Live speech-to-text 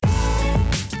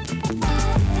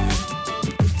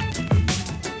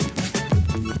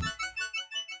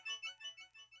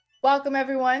Welcome,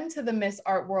 everyone, to the Miss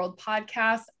Art World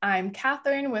podcast. I'm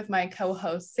Catherine with my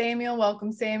co-host Samuel.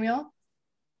 Welcome, Samuel.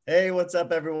 Hey, what's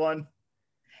up, everyone?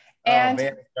 And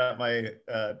man, I got my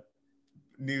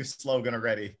new slogan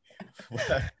already.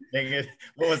 Dang it.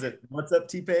 What was it? What's up,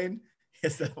 T-Pain?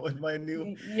 Is that what my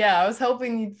new? Yeah, I was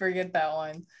hoping you'd forget that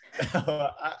one.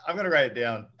 I'm going to write it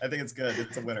down. I think it's good.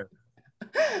 It's a winner.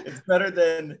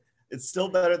 It's still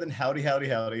better than howdy, howdy,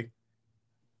 howdy.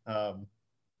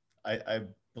 I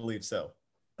believe so.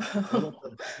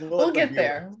 We'll get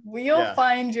there. You'll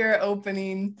find your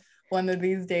opening one of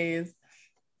these days.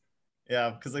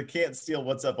 Yeah, because I can't steal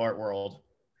What's Up Art World.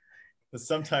 But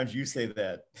sometimes you say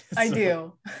that. I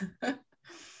do.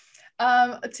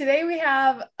 Today we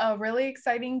have a really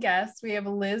exciting guest. We have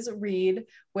Liz Reed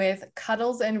with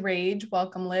Cuddles and Rage.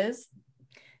 Welcome, Liz.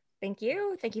 Thank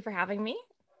you. Thank you for having me.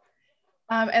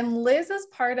 And Liz is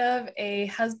part of a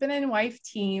husband and wife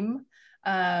team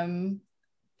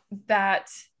that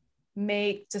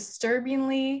make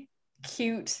disturbingly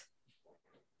cute,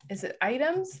 is it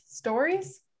items,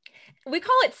 stories? We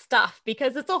call it stuff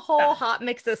because it's a whole hot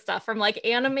mix of stuff, from like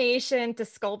animation to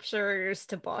sculptures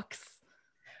to books.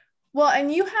 Well, and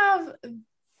you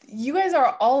guys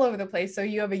are all over the place. So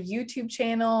you have a YouTube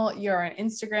channel, you're on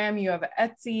Instagram, you have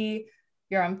Etsy,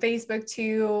 you're on Facebook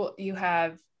too.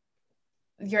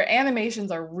 Your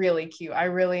animations are really cute. I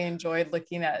really enjoyed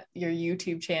looking at your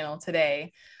YouTube channel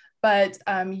today. But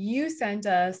you sent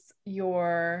us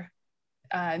your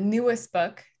newest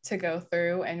book to go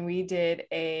through, and we did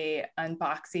a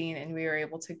unboxing, and we were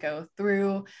able to go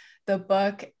through the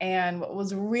book. And what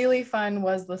was really fun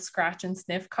was the scratch and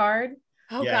sniff card.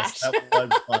 Oh yes, gosh, that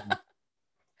was fun.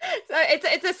 So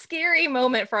it's a scary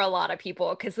moment for a lot of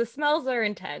people because the smells are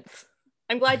intense.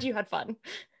 I'm glad you had fun.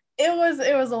 It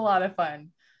was a lot of fun.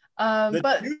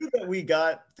 The two that we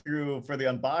got through for the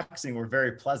unboxing were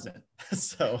very pleasant.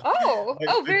 So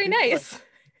very nice.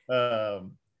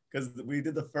 Because we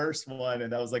did the first one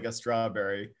and that was like a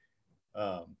strawberry,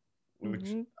 which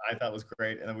I thought was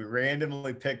great. And then we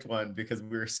randomly picked one because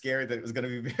we were scared that it was going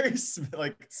to be very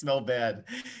smell bad,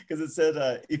 because it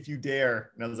said if you dare,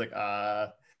 and I was like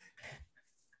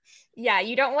yeah,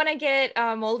 you don't want to get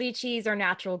moldy cheese or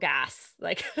natural gas.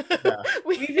 Like yeah.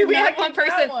 we had one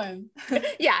person.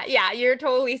 yeah, you're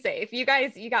totally safe. You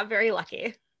got very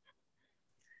lucky.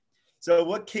 So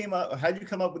how did you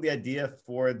come up with the idea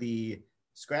for the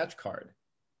scratch card?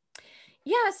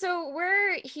 Yeah, so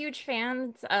we're huge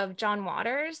fans of John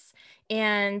Waters,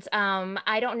 and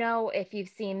I don't know if you've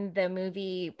seen the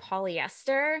movie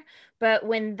Polyester, but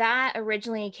when that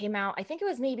originally came out, I think it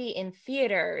was maybe in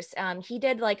theaters, he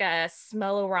did like a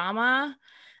smellorama,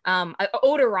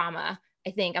 odorama. I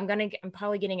think I'm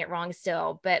probably getting it wrong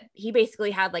still, but he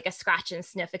basically had like a scratch and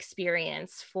sniff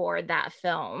experience for that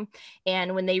film.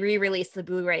 And when they re-released the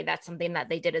Blu-ray, that's something that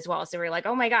they did as well. So we're like,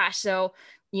 oh my gosh. So,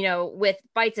 with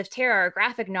Bites of Terror, a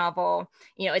graphic novel,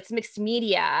 it's mixed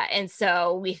media. And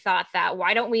so we thought that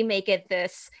why don't we make it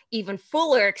this even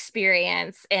fuller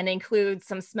experience and include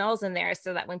some smells in there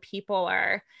so that when people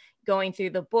are going through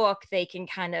the book, they can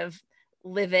kind of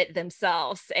live it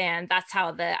themselves. And that's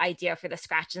how the idea for the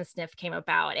scratch and sniff came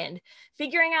about. And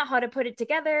figuring out how to put it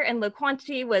together and the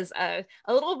quantity was a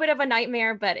little bit of a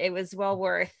nightmare, but it was well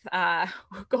worth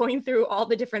going through all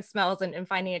the different smells and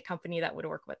finding a company that would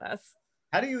work with us.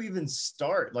 How do you even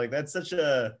start? Like, that's such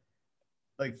for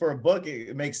a book,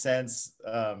 it makes sense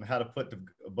how to put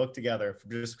a book together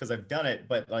just because I've done it.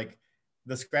 But like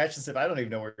the scratch and sniff, I don't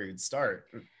even know where you'd start.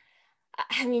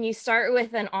 I mean, you start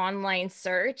with an online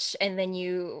search, and then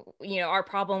our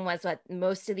problem was that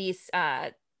most of these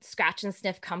scratch and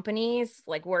sniff companies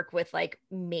work with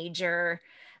major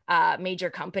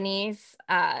companies,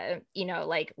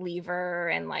 like Lever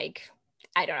and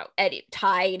I don't know,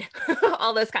 Tide,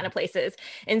 all those kind of places.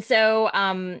 And so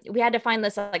we had to find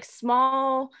this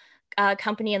small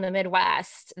company in the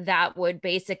Midwest that would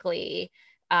basically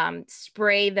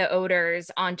spray the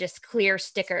odors on just clear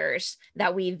stickers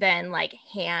that we then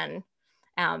hand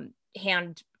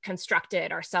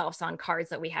constructed ourselves on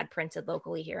cards that we had printed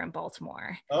locally here in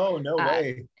Baltimore. Oh, no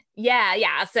way.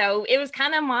 Yeah. So it was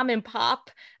kind of mom and pop,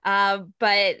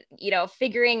 but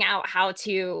figuring out how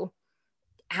to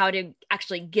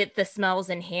actually get the smells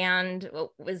in hand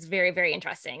was very, very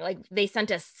interesting. Like, they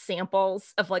sent us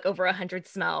samples of over 100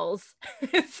 smells.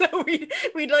 So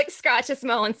we'd scratch a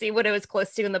smell and see what it was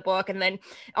close to in the book. And then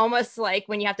almost like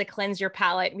when you have to cleanse your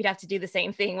palate, we'd have to do the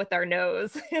same thing with our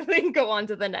nose and then go on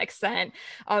to the next scent.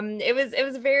 It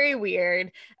was very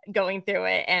weird going through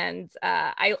it. And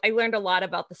I learned a lot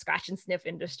about the scratch and sniff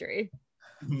industry.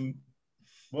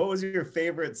 What was your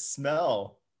favorite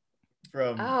smell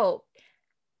from? Oh,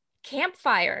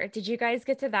 Campfire. Did you guys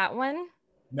get to that one?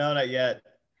 No, not yet.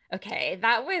 Okay,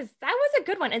 that was a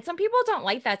good one. And some people don't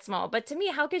like that smell, but to me,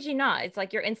 how could you not? It's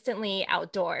like you're instantly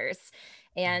outdoors.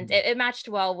 And Mhm. it matched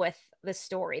well with the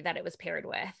story that it was paired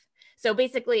with. So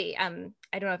basically, I don't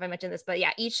know if I mentioned this, but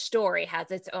yeah, each story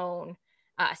has its own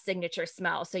signature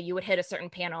smell. So you would hit a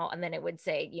certain panel and then it would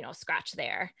say, scratch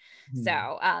there. Mhm.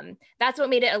 So that's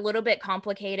what made it a little bit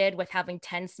complicated with having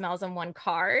 10 smells on one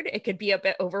card. It could be a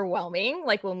bit overwhelming.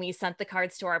 Like when we sent the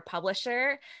cards to our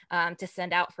publisher to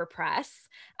send out for press,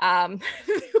 um,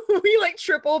 we like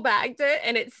triple bagged it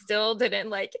and it still didn't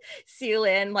like seal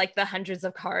in like the hundreds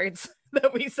of cards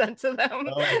that we sent to them.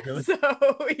 Oh, really? So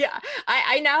yeah,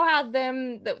 I now have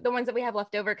them, the ones that we have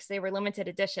left over because they were limited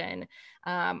edition.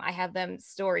 I have them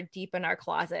stored deep in our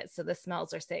closet so the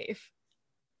smells are safe.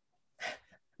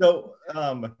 So,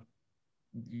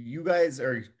 you guys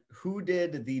are, who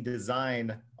did the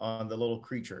design on the little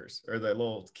creatures or the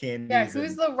little Yeah, candies?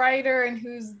 who's the writer and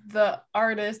who's the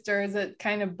artist, or is it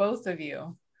kind of both of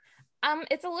you?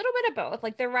 It's a little bit of both.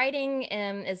 Like the writing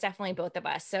is definitely both of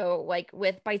us. So like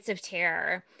with Bites of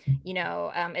Terror,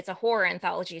 it's a horror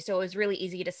anthology, so it was really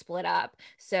easy to split up.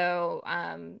 So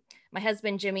my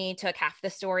husband Jimmy took half the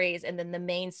stories, and then the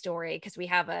main story, because we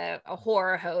have a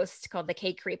horror host called the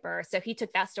Cake Creeper. So he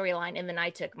took that storyline, and then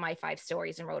I took my 5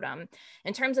 stories and wrote them.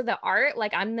 In terms of the art,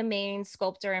 like I'm the main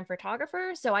sculptor and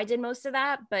photographer, so I did most of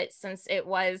that. But since it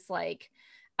was like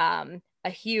a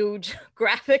huge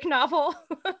graphic novel,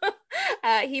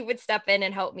 he would step in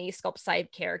and help me sculpt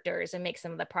side characters and make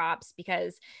some of the props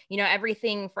because,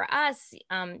 everything for us,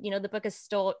 the book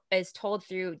is told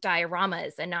through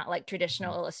dioramas and not like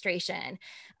traditional illustration.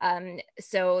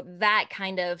 So that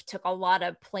kind of took a lot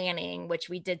of planning, which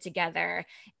we did together,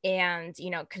 and,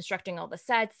 constructing all the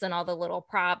sets and all the little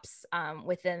props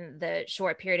within the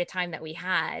short period of time that we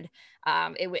had.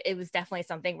 It was definitely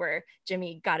something where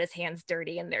Jimmy got his hands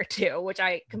dirty in there too, which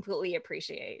I completely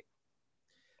appreciate.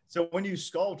 So when you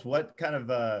sculpt, what kind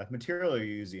of material are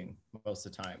you using most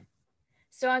of the time?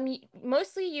 So I'm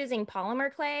mostly using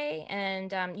polymer clay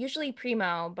and usually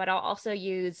Primo, but I'll also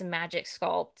use Magic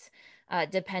Sculpt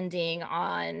depending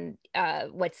on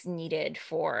what's needed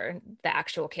for the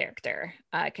actual character.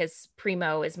 Because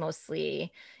Primo is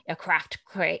mostly a craft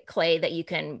clay that you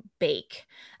can bake.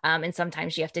 And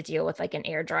sometimes you have to deal with like an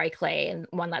air dry clay and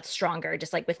one that's stronger,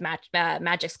 just like with Magic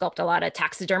Sculpt, a lot of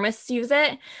taxidermists use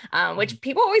it, which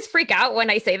people always freak out when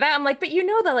I say that. I'm like, but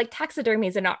that like taxidermy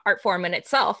is an art form in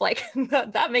itself. Like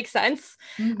that makes sense.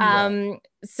 Mhm.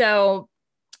 So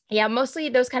yeah, mostly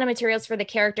those kind of materials for the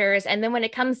characters. And then when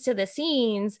it comes to the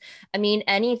scenes, I mean,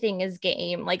 anything is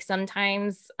game. Like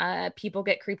sometimes people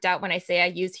get creeped out when I say I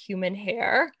use human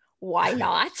hair. Why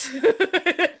not?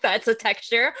 That's a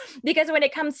texture. Because when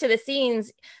it comes to the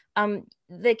scenes,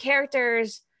 the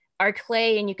characters are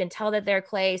clay and you can tell that they're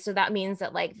clay. So that means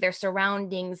that like their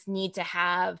surroundings need to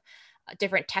have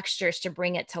different textures to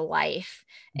bring it to life.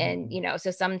 And,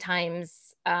 so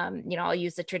sometimes, I'll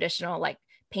use the traditional like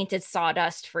painted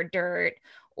sawdust for dirt,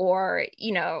 or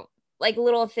like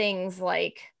little things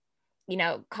like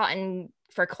cotton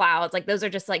for clouds. Like those are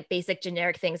just like basic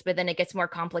generic things, but then it gets more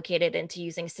complicated into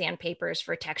using sandpapers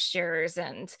for textures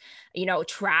and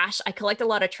trash. I collect a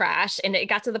lot of trash, and it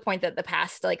got to the point that the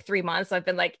past like 3 months I've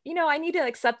been like, I need to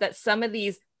accept that some of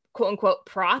these quote unquote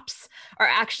props are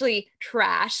actually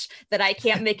trash that I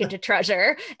can't make into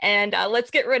treasure, and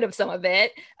let's get rid of some of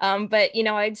it. But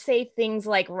I'd say things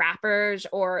like wrappers,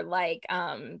 or like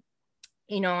on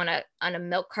a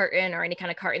milk carton or any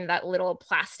kind of carton, that little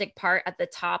plastic part at the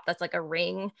top that's like a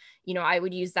ring, I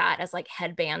would use that as like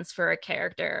headbands for a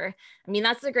character. I mean,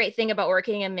 that's the great thing about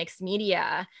working in mixed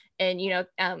media. And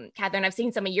Catherine, I've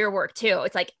seen some of your work too.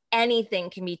 It's like anything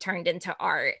can be turned into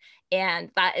art,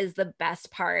 and that is the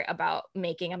best part about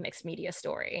making a mixed media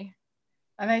story.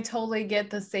 And I totally get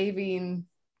the saving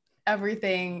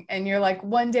everything, and you're like,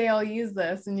 one day I'll use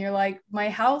this, and you're like, my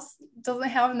house doesn't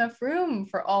have enough room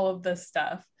for all of this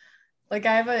stuff. Like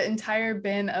I have an entire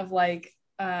bin of like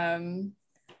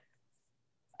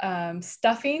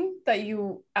stuffing that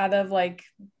you out of like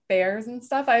bears and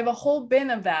stuff. I have a whole bin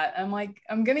of that. I'm like,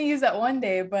 I'm gonna use that one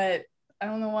day, but I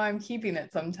don't know why I'm keeping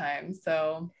it sometimes.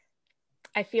 So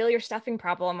I feel your stuffing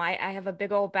problem. I have a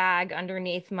big old bag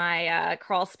underneath my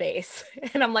crawl space.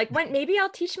 And I'm like, maybe I'll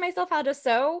teach myself how to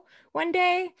sew one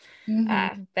day.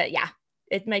 But yeah,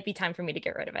 it might be time for me to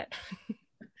get rid of it.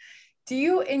 Do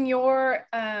you, in your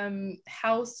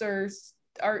house or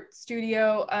art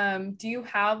studio, do you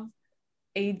have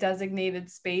a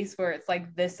designated space where it's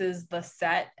like, this is the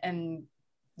set and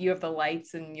you have the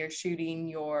lights and you're shooting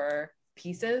your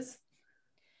pieces?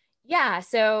 Yeah,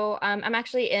 so I'm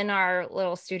actually in our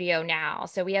little studio now.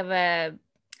 So we have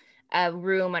a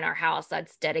room in our house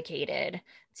that's dedicated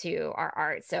to our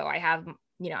art. So I have,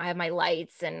 I have my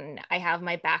lights and I have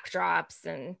my backdrops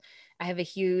and I have a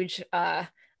huge I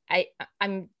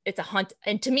I'm it's a hunt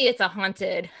and to me it's a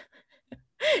haunted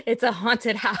it's a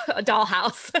haunted a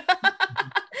dollhouse.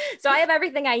 So I have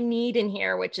everything I need in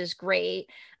here, which is great.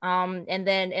 And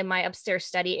then in my upstairs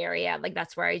study area, like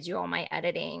that's where I do all my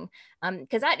editing.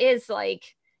 Because that is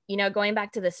like, going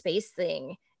back to the space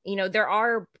thing, there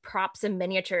are props and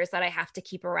miniatures that I have to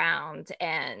keep around.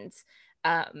 And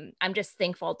I'm just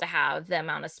thankful to have the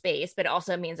amount of space, but it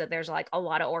also means that there's like a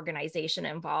lot of organization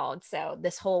involved. So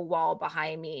this whole wall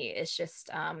behind me is just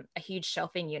a huge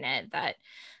shelving unit that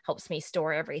helps me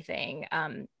store everything.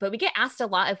 But we get asked a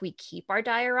lot if we keep our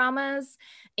dioramas,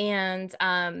 and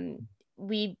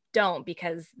we don't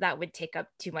because that would take up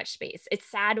too much space. It's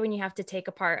sad when you have to take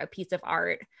apart a piece of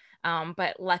art,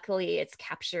 but luckily it's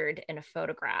captured in a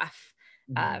photograph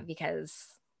because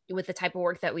with the type of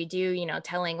work that we do,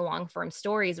 telling long form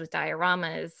stories with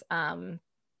dioramas,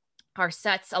 our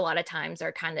sets a lot of times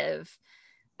are kind of,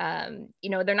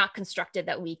 they're not constructed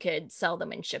that we could sell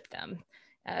them and ship them.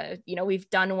 We've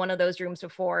done one of those rooms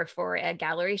before for a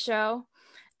gallery show,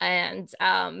 and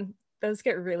those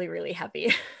get really, really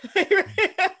heavy.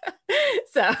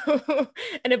 So,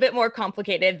 and a bit more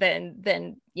complicated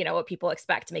than what people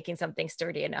expect, making something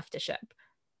sturdy enough to ship.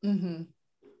 Mm-hmm.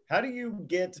 How do you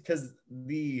get, because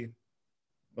the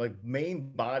like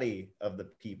main body of the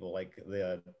people, like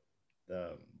the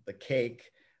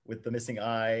cake with the missing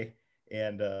eye,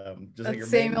 and just that's like your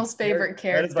Samuel's favorite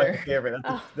character. That is my favorite.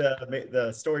 That's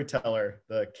the storyteller,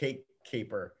 the cake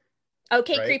caper. Oh,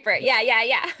 cake creeper.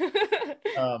 Yeah.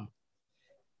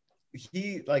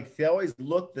 They always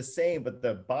look the same, but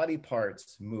the body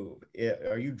parts move.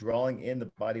 Are you drawing in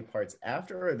the body parts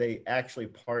after, or are they actually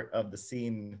part of the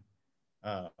scene?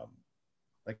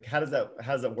 Like how does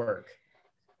that work?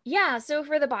 Yeah, so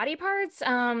for the body parts,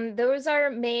 those are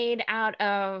made out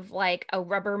of like a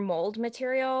rubber mold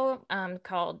material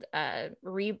called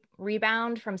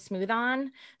Rebound from Smooth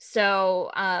On.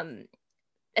 So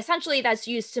essentially that's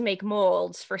used to make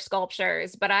molds for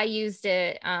sculptures, but I used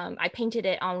it, I painted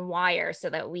it on wire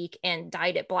so that and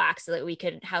dyed it black so that we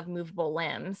could have movable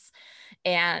limbs.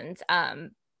 And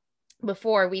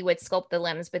before we would sculpt the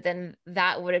limbs, but then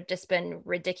that would have just been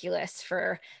ridiculous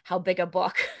for how big a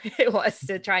book it was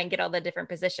to try and get all the different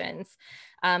positions.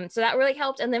 So that really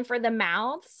helped. And then for the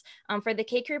mouths, for the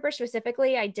cake creeper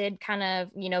specifically, I did kind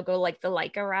of, go like the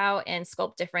Leica route and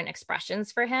sculpt different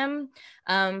expressions for him.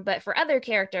 But for other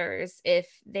characters, if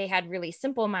they had really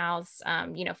simple mouths,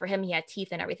 for him, he had teeth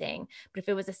and everything. But if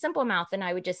it was a simple mouth, then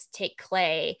I would just take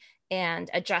clay and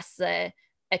adjust the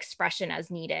expression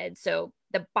as needed. So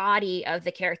the body of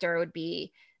the character would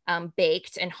be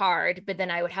baked and hard, but then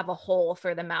I would have a hole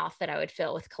for the mouth that I would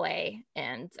fill with clay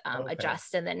and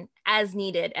adjust, and then as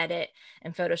needed edit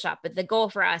and Photoshop. But the goal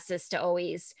for us is to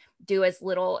always do as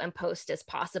little in post as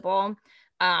possible,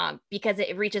 because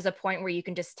it reaches a point where you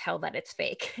can just tell that it's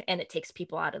fake and it takes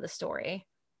people out of the story.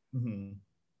 Mm-hmm.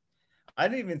 I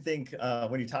didn't even think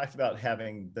when you talked about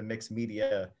having the mixed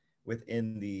media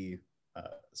within the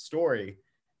story,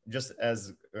 just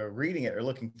as reading it or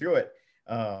looking through it,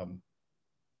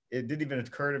 it didn't even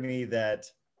occur to me that,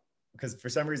 because for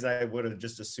some reason I would have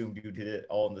just assumed you did it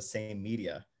all in the same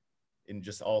media, in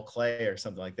just all clay or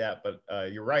something like that. But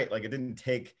you're right, like it didn't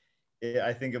take,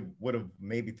 I think it would have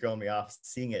maybe thrown me off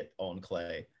seeing it on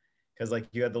clay, because like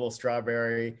you had the little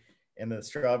strawberry, and the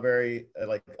strawberry,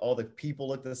 like all the people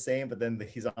look the same, but then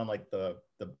he's on like the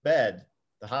bed,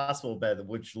 the hospital bed,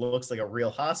 which looks like a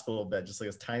real hospital bed, just like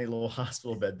this tiny little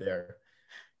hospital bed there.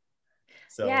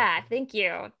 So yeah, thank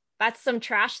you. That's some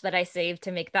trash that I saved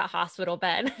to make that hospital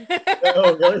bed.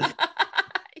 Oh, really?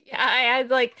 Yeah, I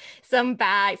had like some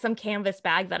canvas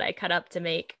bag that I cut up to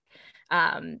make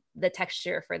the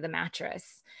texture for the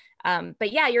mattress.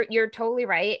 But yeah, you're totally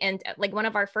right. And like one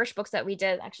of our first books that we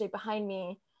did, actually behind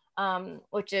me,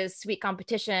 which is Sweet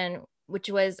Competition,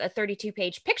 which was a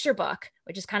 32-page picture book,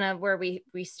 which is kind of where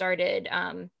we started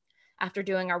after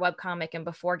doing our webcomic and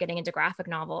before getting into graphic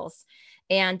novels.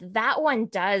 And that one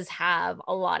does have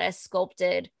a lot of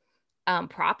sculpted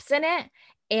props in it.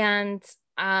 And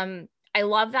I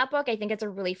love that book. I think it's a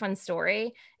really fun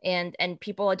story, and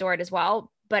people adore it as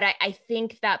well. But I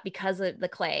think that because of the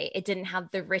clay, it didn't have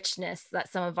the richness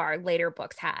that some of our later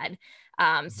books had.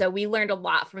 So we learned a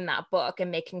lot from that book,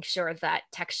 and making sure that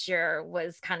texture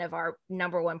was kind of our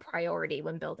number one priority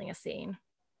when building a scene.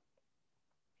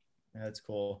 That's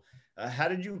cool. How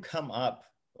did you come up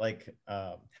like,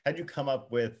 how'd you come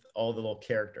up with all the little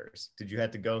characters? Did you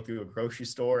have to go through a grocery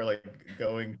store, like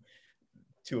going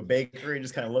to a bakery and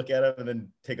just kind of look at them and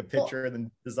then take a picture and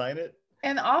then design it?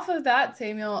 And off of that,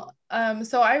 Samuel,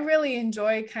 so I really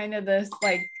enjoy kind of this,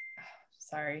 like,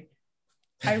 sorry,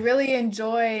 I really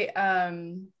enjoy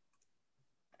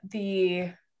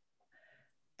the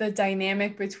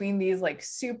dynamic between these like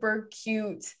super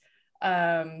cute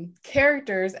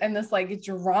characters and this like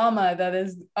drama that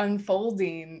is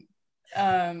unfolding.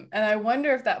 And I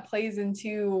wonder if that plays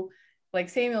into like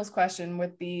Samuel's question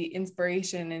with the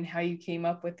inspiration and how you came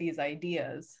up with these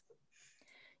ideas.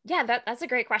 Yeah, that's a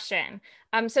great question.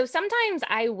 So sometimes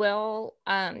I will,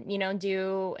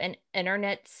 do an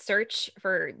internet search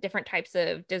for different types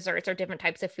of desserts or different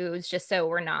types of foods, just so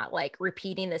we're not like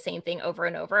repeating the same thing over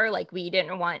and over. Like we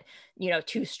didn't want,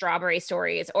 two strawberry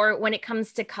stories. Or when it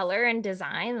comes to color and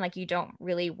design, like you don't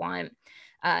really want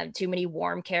too many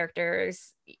warm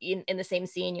characters in the same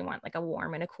scene. You want like a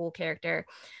warm and a cool character.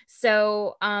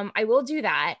 So I will do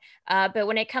that. But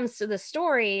when it comes to the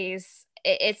stories,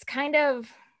 it's kind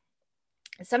of,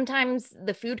 sometimes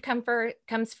the food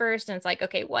comes first, and it's like,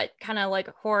 okay, what kind of like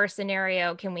horror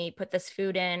scenario can we put this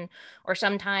food in? Or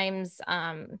sometimes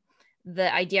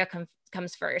the idea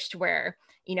comes first, where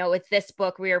with this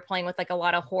book we were playing with like a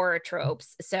lot of horror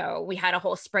tropes, so we had a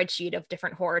whole spreadsheet of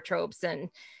different horror tropes. And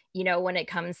when it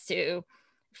comes to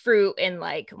fruit and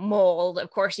like mold, of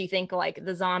course you think like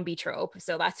the zombie trope,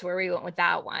 so that's where we went with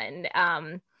that one.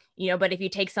 But if you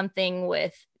take something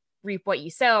with reap what you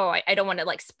sow, I don't want to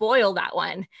like spoil that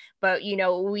one, but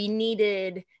we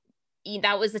needed,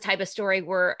 that was the type of story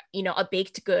where a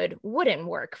baked good wouldn't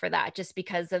work for that, just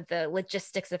because of the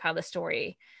logistics of how the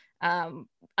story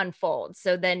unfolds.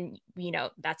 So then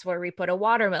that's where we put a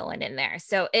watermelon in there.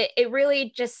 So it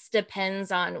really just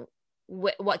depends on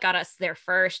what got us there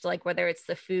first, like whether it's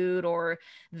the food or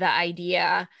the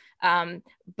idea.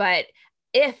 But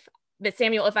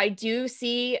Samuel, if I do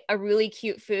see a really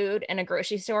cute food in a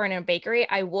grocery store and in a bakery,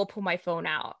 I will pull my phone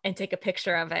out and take a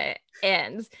picture of it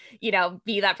and,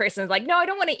 be that person who's like, no, I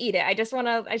don't want to eat it. I just want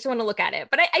to look at it.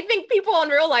 But I think people in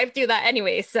real life do that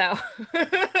anyway. So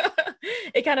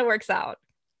it kind of works out.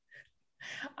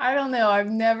 I don't know.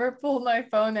 I've never pulled my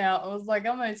phone out. I was like,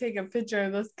 I'm going to take a picture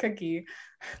of this cookie.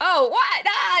 Oh,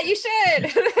 what? You should.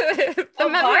 I'll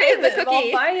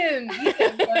buy it and eat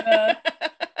it. But,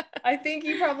 I think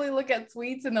you probably look at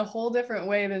sweets in a whole different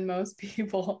way than most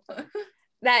people.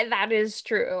 That is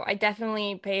true. I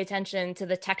definitely pay attention to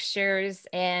the textures.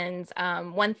 And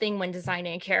one thing when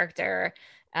designing a character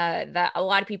that a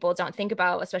lot of people don't think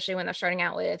about, especially when they're starting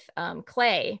out with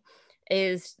clay,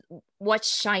 is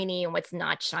what's shiny and what's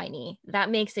not shiny.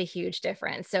 That makes a huge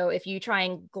difference. So if you try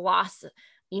and gloss,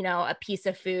 a piece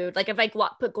of food, like if I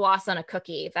put gloss on a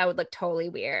cookie, that would look totally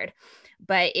weird.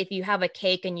 But if you have a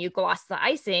cake and you gloss the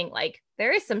icing, like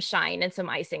there is some shine and some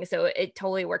icing. So it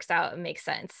totally works out and makes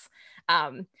sense.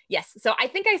 Yes. So I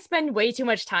think I spend way too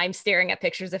much time staring at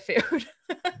pictures of food.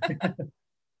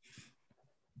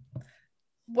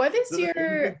 What is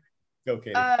your,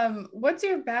 what's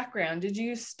your background? Did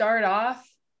you start off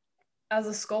as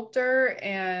a sculptor?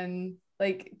 And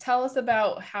like, tell us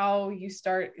about how you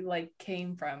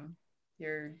came from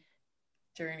your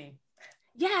journey.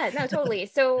 Yeah, no, totally.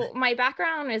 So my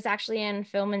background is actually in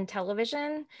film and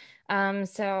television.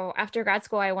 So after grad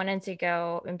school, I wanted to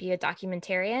go and be a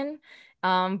documentarian.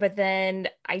 But then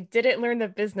I didn't learn the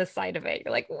business side of it.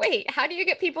 You're like, wait, how do you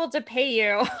get people to pay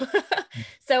you?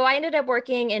 So I ended up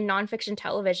working in nonfiction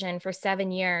television for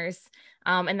 7 years.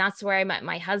 And that's where I met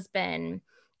my husband.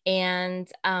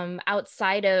 And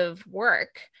outside of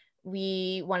work,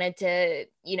 we wanted to,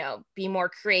 be more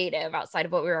creative outside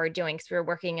of what we were doing, because we were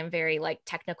working in very like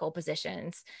technical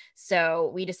positions.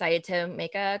 So we decided to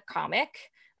make a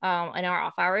comic in our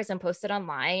off hours and post it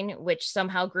online, which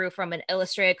somehow grew from an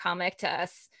illustrated comic to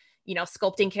us,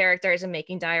 sculpting characters and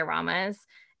making dioramas.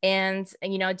 And,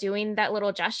 doing that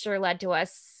little gesture led to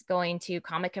us going to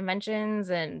comic conventions,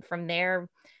 and from there,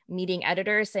 meeting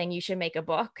editors saying you should make a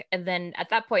book. And then at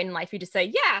that point in life, you just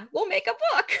say, yeah, we'll make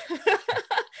a book.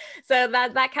 So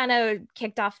that kind of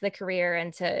kicked off the career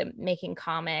into making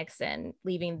comics and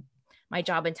leaving my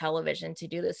job in television to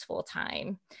do this full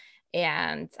time.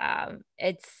 And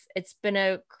it's been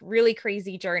a really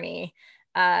crazy journey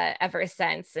ever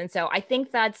since. And so I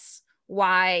think that's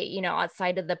why,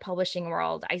 outside of the publishing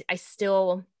world, I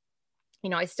still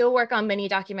work on mini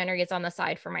documentaries on the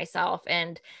side for myself.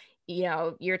 And we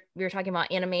were talking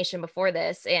about animation before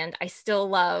this, and I still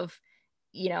love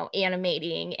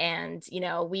animating. And,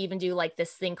 we even do like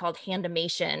this thing called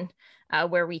handimation,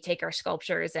 where we take our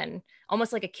sculptures and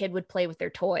almost like a kid would play with their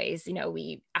toys,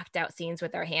 we act out scenes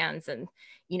with our hands, and,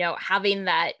 having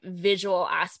that visual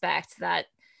aspect, that,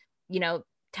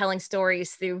 telling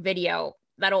stories through video,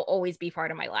 that'll always be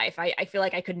part of my life. I feel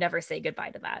like I could never say goodbye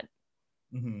to that.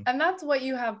 Mm-hmm. And that's what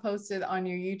you have posted on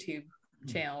your YouTube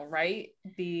channel, right?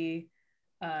 The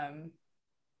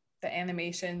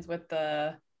animations with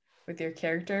your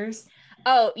characters.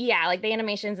 Oh yeah, like the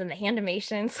animations and the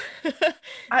handimations.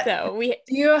 Do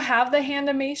you have the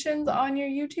handimations on your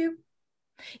YouTube?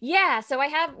 Yeah, so we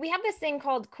have this thing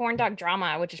called Corn Dog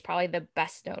Drama, which is probably the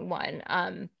best known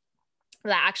one.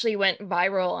 That actually went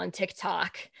viral on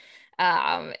TikTok.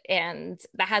 And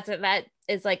that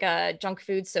is like a junk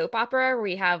food soap opera where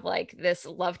we have like this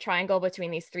love triangle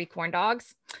between these three corn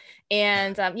dogs.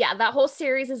 And that whole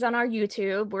series is on our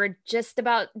YouTube. We're just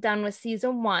about done with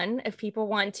season 1 if people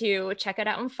want to check it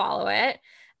out and follow it.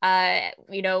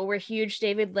 We're huge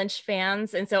David Lynch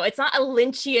fans, and so it's not a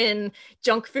Lynchian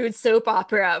junk food soap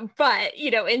opera, but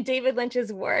in David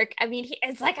Lynch's work, I mean,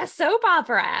 it's like a soap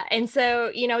opera. And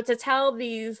so to tell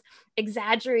these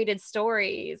exaggerated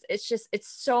stories, it's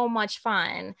so much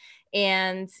fun.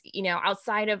 And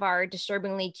outside of our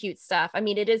disturbingly cute stuff, I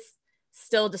mean, it is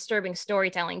still disturbing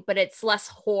storytelling, but it's less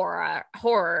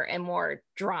horror and more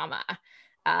drama.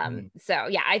 So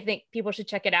yeah, I think people should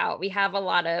check it out. We have a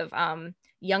lot of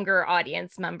younger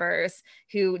audience members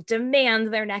who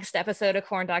demand their next episode of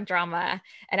Corn Dog Drama,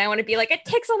 and I want to be like, it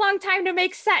takes a long time to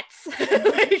make sets.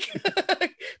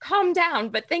 Like, calm down,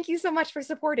 but thank you so much for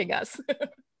supporting us.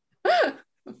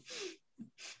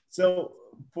 So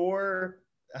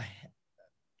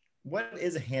what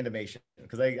is a handimation?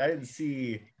 Because I didn't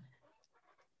see.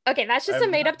 Okay, that's just a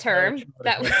made-up term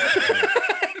that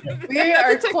we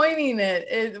are coining it.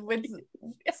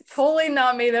 It's totally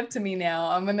not made up to me now.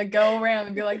 I'm gonna go around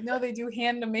and be like, no, they do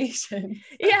handimation.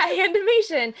 Yeah,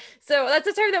 handimation. So that's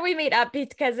a term that we made up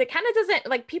because it kind of doesn't,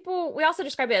 like, people, we also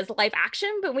describe it as live action,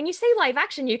 but when you say live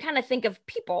action, you kind of think of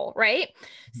people, right?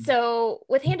 Mm-hmm. So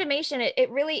with handimation, it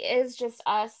really is just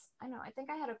us. I know, I think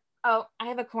I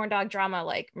have a Corn Dog Drama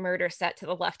like murder set to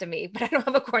the left of me, but I don't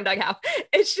have a corn dog house.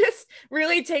 It's just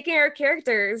really taking our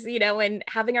characters, and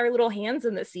having our little hands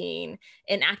in the scene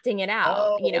and acting it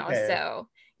out, okay. So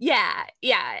yeah,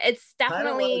 it's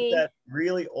definitely like that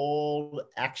really old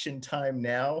Action Time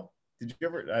Now. Did you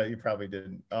ever, you probably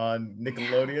didn't, on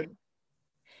Nickelodeon?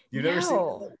 You never seen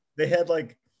it? They had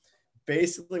like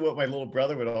basically what my little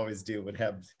brother would always do, would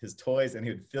have his toys and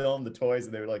he would film the toys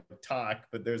and they would like talk,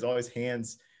 but there's always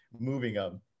hands moving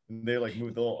them, and they like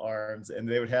move the little arms, and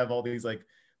they would have all these like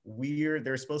weird,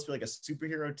 they're supposed to be like a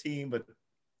superhero team, but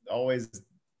always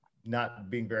not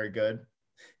being very good.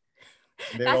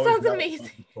 That sounds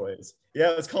amazing. Toys.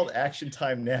 Yeah, it's called Action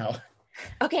Time Now.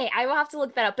 Okay, I will have to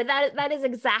look that up, but that is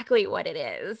exactly what it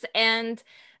is. And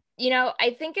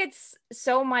I think it's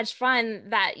so much fun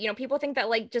that people think that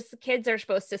like just the kids are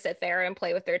supposed to sit there and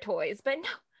play with their toys, but no,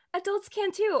 adults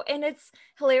can too, and it's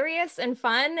hilarious and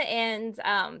fun. And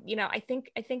I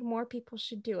think more people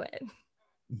should do it.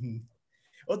 Mm-hmm.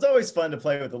 Well, it's always fun to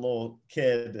play with a little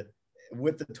kid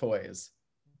with the toys,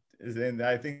 and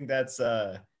I think that's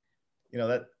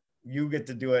that you get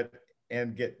to do it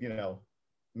and get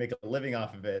make a living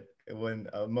off of it, when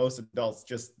most adults,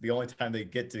 just the only time they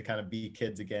get to kind of be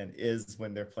kids again is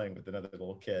when they're playing with another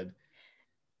little kid.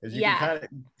 Because you can kind of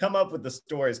come up with the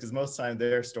stories, because most times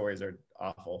their stories are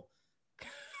awful.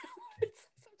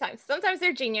 Sometimes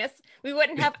they're genius. We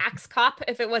wouldn't have Axe Cop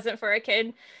if it wasn't for a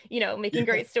kid, making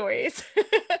great stories.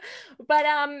 But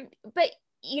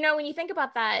when you think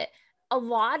about that, a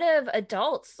lot of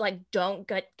adults like don't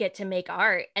get to make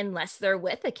art unless they're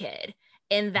with a kid,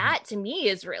 and that to me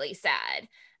is really sad.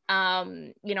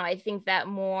 I think that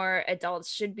more adults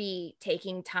should be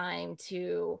taking time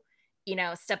to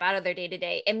step out of their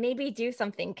day-to-day and maybe do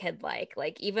something kid-like,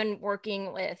 like even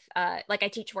working with like I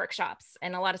teach workshops,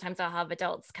 and a lot of times I'll have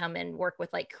adults come and work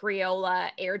with like Crayola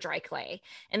air dry clay,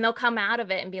 and they'll come out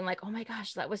of it and being like, oh my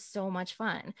gosh, that was so much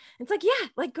fun. It's like, yeah,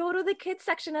 like go to the kids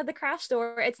section of the craft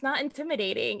store. It's not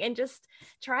intimidating, and just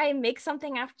try and make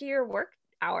something after your work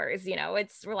hours.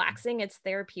 It's relaxing, it's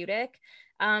therapeutic.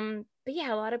 But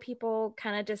yeah, a lot of people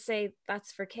kind of just say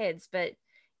that's for kids, but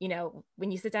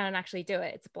when you sit down and actually do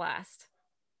it, it's a blast.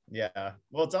 Yeah.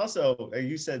 Well, it's also,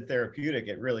 you said therapeutic.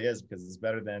 It really is, because it's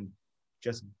better than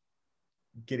just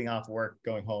getting off work,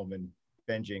 going home and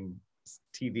binging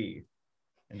TV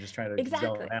and just trying to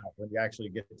zone out, when you actually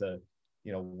get to,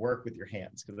 work with your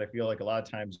hands. Because I feel like a lot of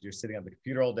times you're sitting on the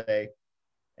computer all day,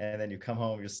 and then you come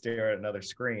home, you stare at another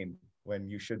screen. when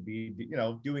you should be,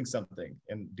 doing something,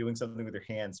 and doing something with your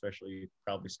hands, especially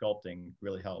probably sculpting,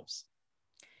 really helps.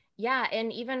 Yeah,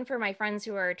 and even for my friends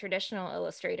who are traditional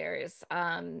illustrators,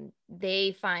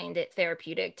 they find it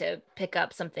therapeutic to pick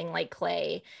up something like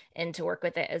clay and to work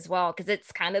with it as well, because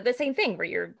it's kind of the same thing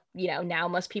where now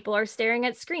most people are staring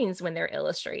at screens when they're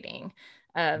illustrating.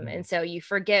 And so you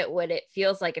forget what it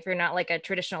feels like if you're not like a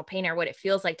traditional painter, what it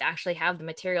feels like to actually have the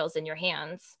materials in your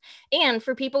hands. And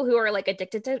for people who are like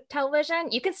addicted to television,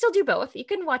 you can still do both. You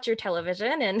can watch your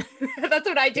television, and that's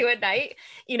what I do at night.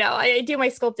 I do my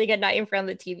sculpting at night in front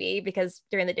of the TV because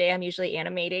during the day I'm usually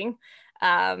animating.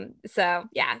 So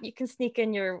yeah, you can sneak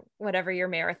in your whatever you're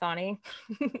marathoning.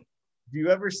 Do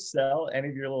you ever sell any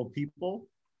of your little people?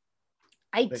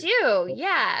 I do,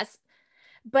 yes.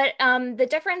 But the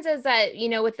difference is that,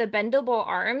 with the bendable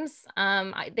arms,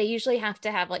 they usually have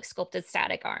to have like sculpted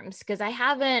static arms, because I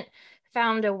haven't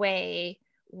found a way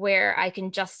where I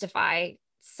can justify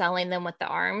selling them with the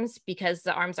arms, because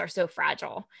the arms are so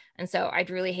fragile. And so I'd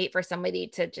really hate for somebody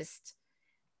to just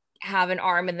have an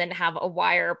arm and then have a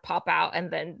wire pop out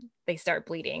and then they start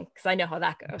bleeding, because I know how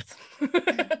that goes.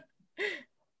 Because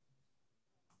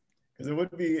it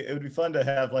would be fun to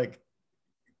have like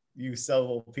you sell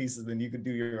little pieces, then you could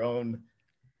do your own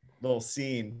little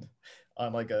scene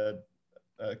on like a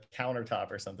countertop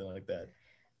or something like that.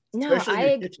 No,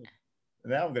 especially in your kitchen.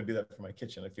 Now I'm gonna do that for my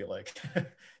kitchen, I feel like.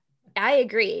 I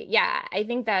agree. Yeah, I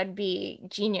think that'd be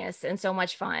genius and so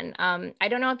much fun. I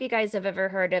don't know if you guys have ever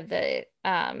heard of it's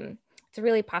a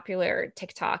really popular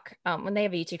TikTok, when they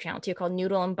have a YouTube channel too, called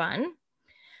Noodle and Bun.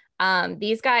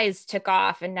 These guys took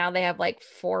off and now they have like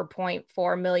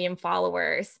 4.4 million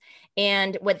followers.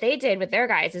 And what they did with their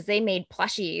guys is they made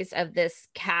plushies of this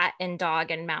cat and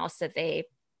dog and mouse that they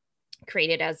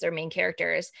created as their main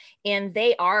characters. And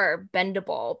they are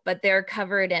bendable, but they're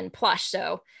covered in plush.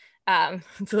 So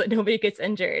that nobody gets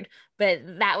injured. But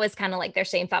that was kind of like their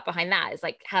same thought behind that, is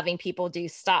like having people do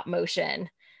stop motion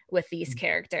with these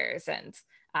characters. And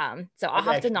so I'll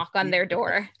have to knock on their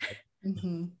door.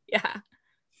 Mm-hmm. Yeah.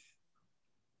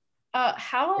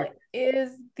 How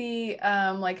is the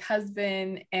like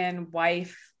husband and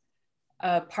wife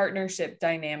partnership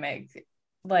dynamic?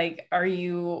 Like, are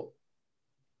you,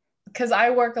 because I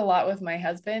work a lot with my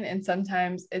husband and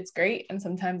sometimes it's great and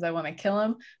sometimes I want to kill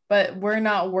him, but we're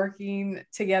not working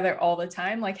together all the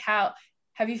time. Like, how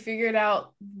have you figured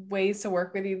out ways to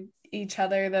work with each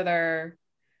other that are,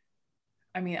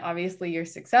 I mean, obviously you're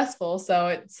successful, so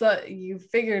it's you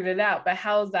figured it out, but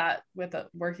how's that with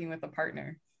working with a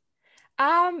partner?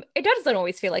 It doesn't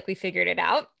always feel like we figured it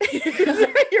out.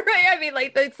 You're right. I mean,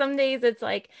 like some days it's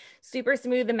like super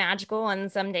smooth and magical,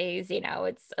 and some days,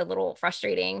 it's a little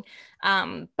frustrating.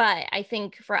 But I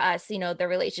think for us, the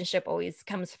relationship always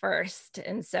comes first.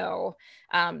 And so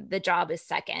the job is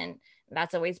second.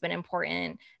 That's always been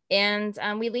important. And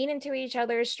we lean into each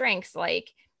other's strengths.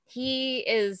 Like, he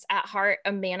is at heart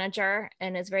a manager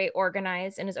and is very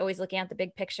organized and is always looking at the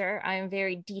big picture. I am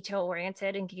very detail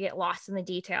oriented and can get lost in the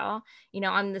detail.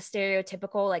 I'm the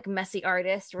stereotypical like messy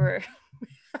artist where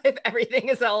everything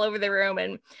is all over the room,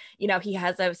 and he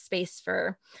has a space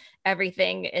for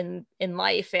everything in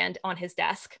life and on his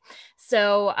desk.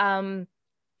 So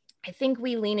I think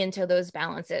we lean into those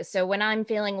balances. So when I'm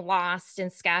feeling lost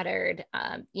and scattered,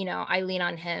 I lean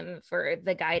on him for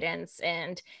the guidance,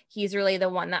 and he's really the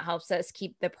one that helps us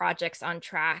keep the projects on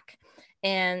track.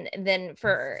 And then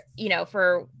for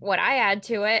what I add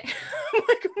to it,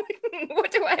 what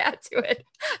do I add to it?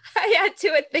 I add to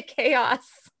it the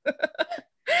chaos.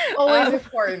 Always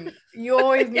important. You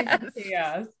always need yes. some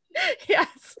chaos.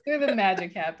 Yes. Where the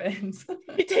magic happens.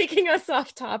 Taking us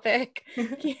off topic.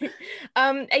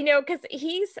 I know, because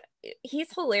he's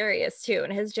hilarious too,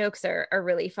 and his jokes are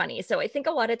really funny. So I think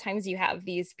a lot of times you have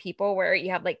these people where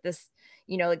you have like this,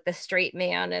 like the straight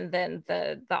man and then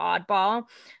the oddball.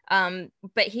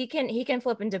 But he can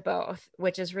flip into both,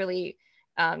 which is really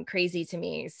crazy to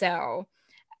me. So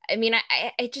I mean,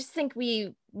 I just think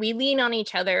we lean on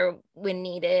each other when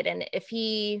needed, and if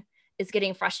he is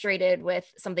getting frustrated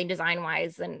with something design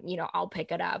wise, then I'll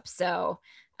pick it up. So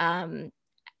I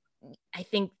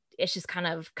think it's just kind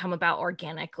of come about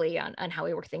organically on how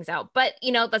we work things out. But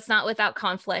that's not without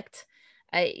conflict.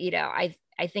 I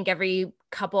think every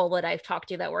couple that I've talked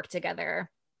to that work together,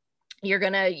 you're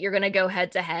gonna go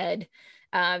head to head.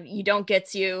 You don't get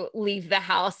to leave the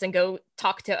house and go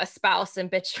talk to a spouse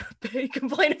and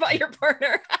complain about your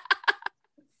partner.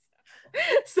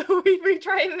 So we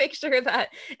try and make sure that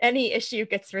any issue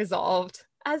gets resolved,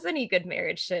 as any good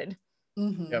marriage should.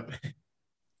 Mm-hmm. Yep.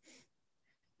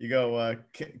 you go,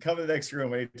 come to the next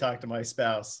room when you talk to my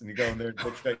spouse, and you go in there and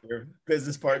bitch about your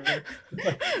business partner.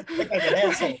 Like I'm an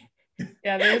asshole.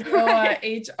 Yeah, there's no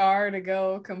HR to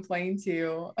go complain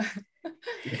to.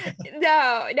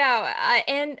 No.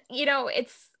 And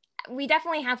we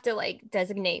definitely have to like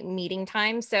designate meeting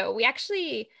time. So we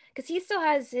actually, because he still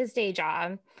has his day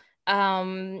job.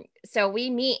 So we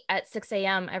meet at 6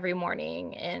 a.m. every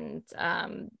morning and,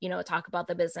 talk about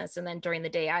the business. And then during the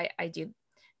day, I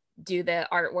do the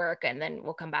artwork, and then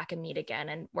we'll come back and meet again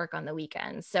and work on the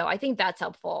weekends. So I think that's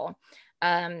helpful.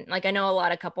 Like I know a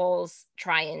lot of couples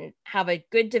try and have a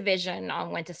good division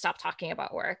on when to stop talking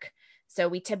about work. So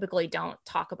we typically don't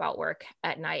talk about work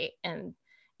at night. And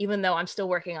even though I'm still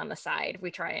working on the side,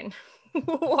 we try and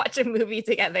watch a movie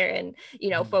together and,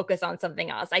 focus on something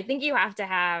else. I think you have to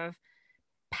have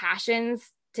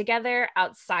passions together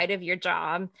outside of your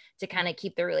job to kind of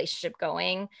keep the relationship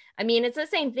going. I mean, it's the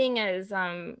same thing as,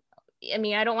 I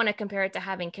don't want to compare it to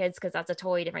having kids because that's a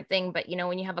totally different thing. But,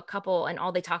 when you have a couple and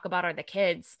all they talk about are the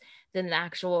kids, then the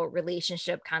actual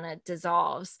relationship kind of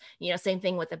dissolves, same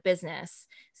thing with a business.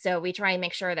 So we try and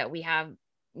make sure that we have,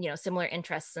 similar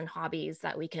interests and hobbies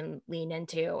that we can lean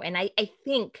into. And I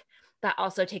think that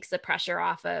also takes the pressure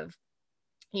off of,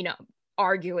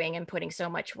 arguing and putting so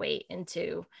much weight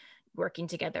into working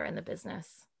together in the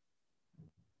business.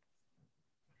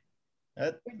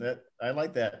 That I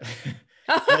like that.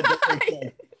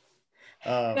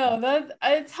 No,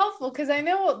 it's helpful because I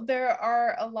know there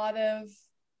are a lot of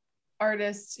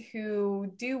artists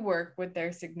who do work with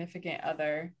their significant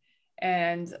other,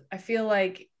 and I feel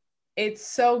like it's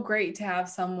so great to have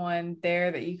someone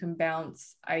there that you can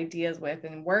bounce ideas with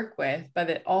and work with, but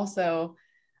it also,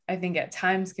 I think at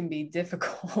times can be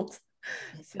difficult.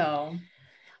 So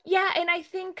yeah, and I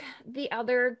think the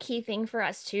other key thing for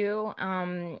us too,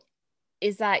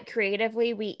 is that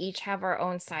creatively we each have our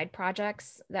own side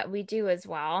projects that we do as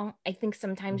well. I think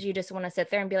sometimes you just want to sit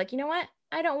there and be like, you know what?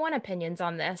 I don't want opinions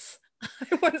on this.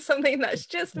 I want something that's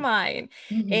just mine.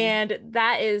 mm-hmm. And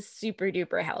that is super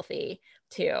duper healthy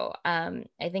too.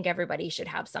 I think everybody should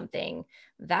have something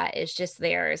that is just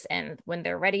theirs. And when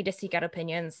they're ready to seek out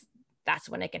opinions, that's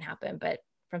when it can happen. But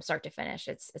from start to finish,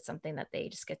 it's something that they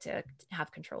just get to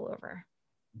have control over.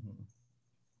 Mm-hmm.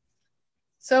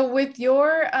 So with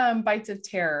your Bites of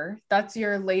Terror, that's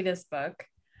your latest book.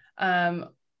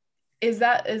 Is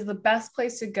the best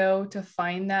place to go to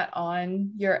find that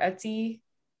on your Etsy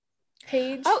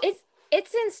page? Oh,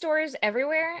 it's in stores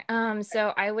everywhere.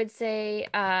 So I would say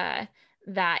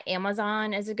that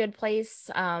Amazon is a good place.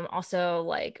 Also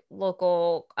like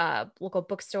local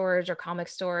bookstores or comic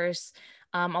stores.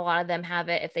 A lot of them have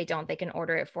it. If they don't, they can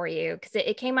order it for you because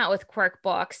it came out with Quirk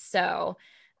Books. So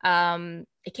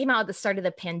it came out at the start of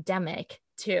the pandemic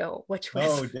too, which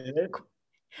was did it?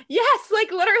 Yes,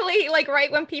 like literally like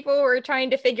right when people were trying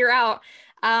to figure out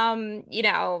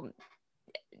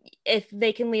if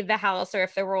they can leave the house or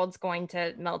if the world's going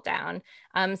to melt down.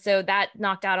 So that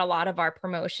knocked out a lot of our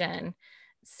promotion.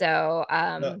 So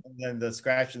and then the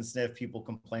scratch and sniff, people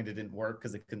complained it didn't work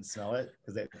because they couldn't smell it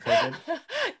because they had COVID.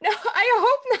 No, I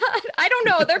hope not. I don't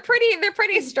know. They're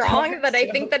pretty strong, but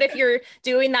I think that if you're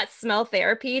doing that smell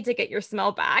therapy to get your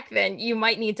smell back, then you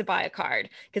might need to buy a card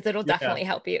because it'll definitely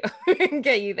help you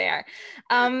get you there.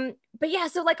 But yeah,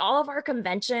 so like all of our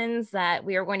conventions that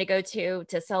we were going to go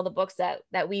to sell the books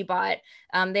that we bought,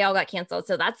 they all got canceled.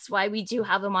 So that's why we do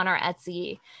have them on our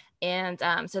Etsy. And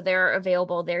so they're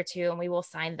available there too, and we will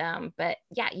sign them. But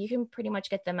yeah, you can pretty much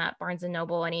get them at Barnes and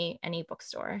Noble, any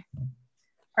bookstore.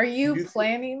 Are you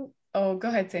planning? Oh, go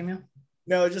ahead, Samuel.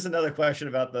 No, just another question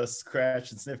about the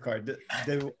scratch and sniff card.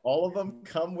 Do all of them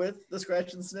come with the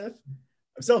scratch and sniff?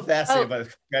 I'm so fascinated by the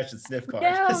scratch and sniff card.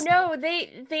 No,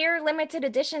 they're limited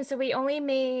edition. So we only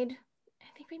made,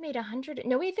 I think we made 100.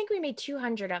 No, we think we made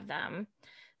 200 of them.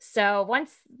 So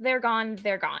once they're gone,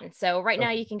 they're gone. So right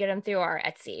now you can get them through our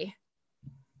Etsy.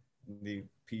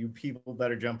 You people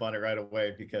better jump on it right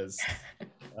away because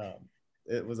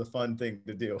it was a fun thing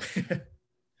to do.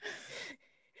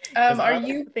 Are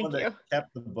you? Thank you.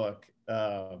 Kept the book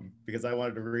because I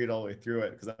wanted to read all the way through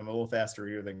it because I'm a little faster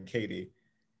reader than Katie.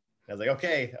 I was like,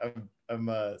 okay,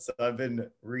 so I've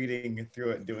been reading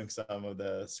through it and doing some of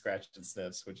the scratch and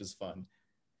sniffs, which is fun.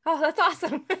 Oh, that's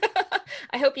awesome.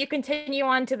 I hope you continue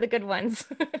on to the good ones.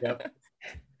 Yep.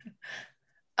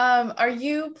 Are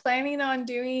you planning on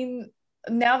doing,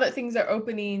 now that things are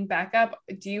opening back up,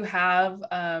 do you have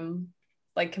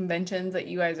like conventions that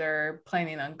you guys are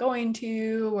planning on going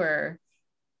to, or?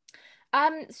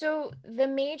 So the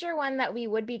major one that we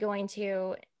would be going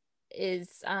to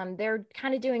is they're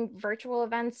kind of doing virtual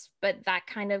events, but that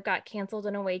kind of got canceled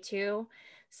in a way too.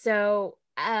 So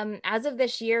As of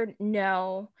this year,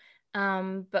 no.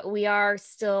 But we are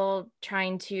still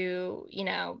trying to,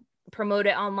 promote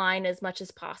it online as much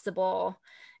as possible.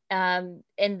 And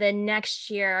then next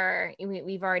year,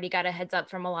 we've already got a heads up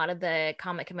from a lot of the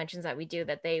comic conventions that we do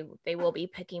that they will be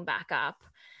picking back up.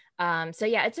 So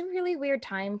yeah, it's a really weird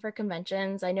time for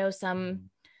conventions. I know some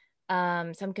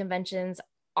conventions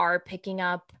are picking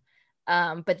up,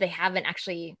 but they haven't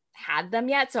actually had them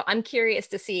yet. So I'm curious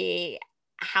to see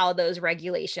how those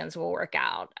regulations will work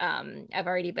out. I've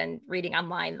already been reading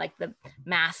online like the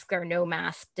mask or no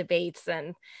mask debates,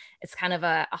 and it's kind of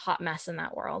a hot mess in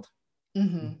that world.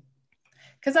 Mm-hmm.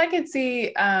 Because I could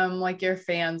see like your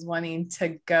fans wanting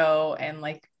to go and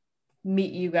like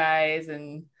meet you guys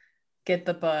and get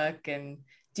the book. And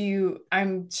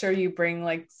I'm sure you bring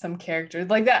like some characters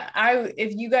like that.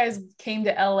 If you guys came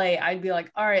to LA, I'd be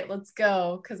like, all right, let's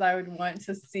go, because I would want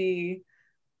to see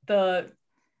the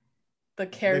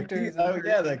characters.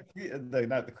 The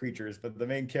not the creatures, but the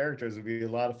main characters would be a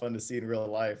lot of fun to see in real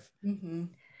life. Mm-hmm.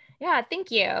 Yeah, thank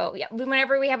you. Yeah,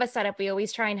 whenever we have a setup, we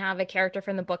always try and have a character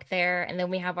from the book there, and then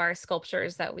we have our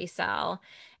sculptures that we sell.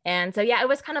 And so, yeah, it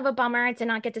was kind of a bummer to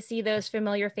not get to see those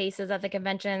familiar faces at the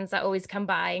conventions that always come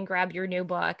by and grab your new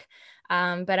book.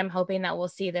 But I'm hoping that we'll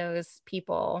see those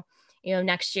people,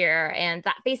 next year, and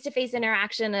that face-to-face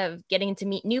interaction of getting to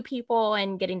meet new people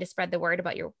and getting to spread the word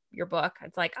about your book.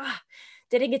 It's like,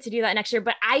 didn't get to do that next year,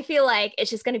 but I feel like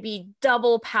it's just going to be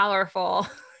double powerful.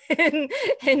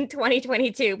 in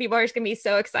 2022, people are just gonna be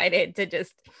so excited to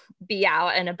just be out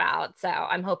and about. So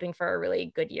I'm hoping for a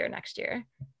really good year next year.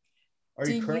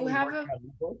 Do you have a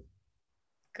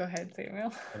Go ahead,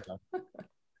 Samuel.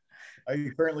 Are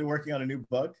you currently working on a new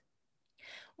book?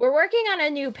 We're working on a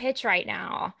new pitch right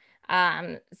now.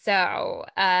 So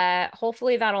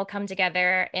hopefully that'll come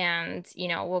together, and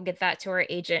we'll get that to our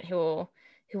agent who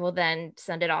will then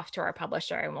send it off to our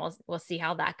publisher, and we'll see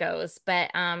how that goes.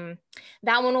 But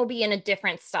that one will be in a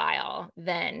different style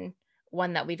than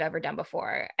one that we've ever done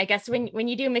before. I guess when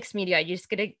you do mixed media, you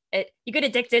get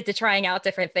addicted to trying out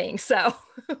different things. So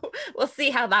we'll see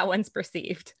how that one's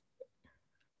perceived.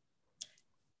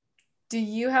 Do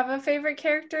you have a favorite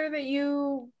character that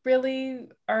you really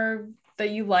that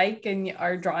you like and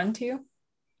are drawn to?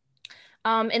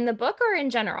 In the book or in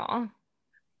general?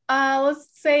 Let's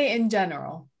say in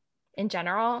general. In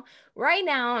general, right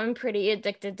now I'm pretty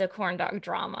addicted to corn dog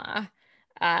drama.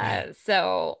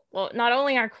 So, well, not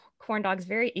only are corn dogs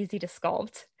very easy to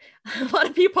sculpt, a lot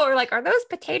of people are like, "Are those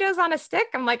potatoes on a stick?"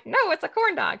 I'm like, "No, it's a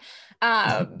corn dog."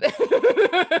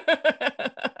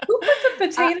 Who puts a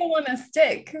potato on a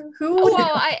stick? Who?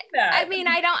 Well,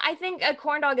 I think a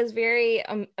corn dog is very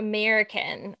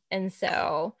American, and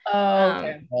so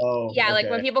okay. Yeah, like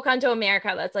when people come to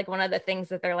America, that's like one of the things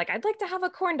that they're like, "I'd like to have a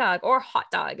corn dog," or hot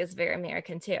dog is very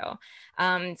American too.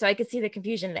 So I could see the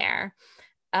confusion there.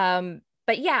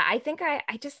 But yeah, I think I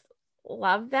just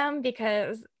love them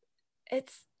because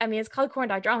it's called corn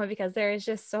dog drama because there is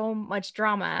just so much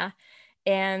drama.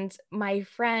 And my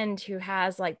friend who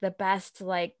has like the best,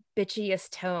 like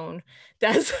bitchiest tone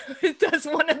does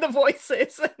one of the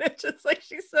voices, and it's just like,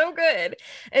 she's so good.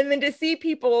 And then to see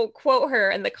people quote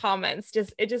her in the comments,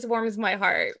 it just warms my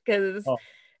heart, because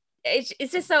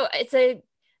it's just so, it's a,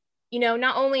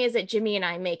 not only is it Jimmy and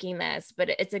I making this, but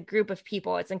it's a group of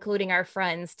people. It's including our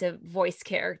friends to voice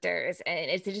characters,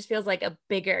 and it just feels like a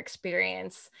bigger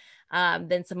experience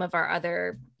than some of our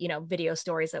other, video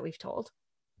stories that we've told.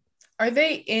 Are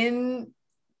they in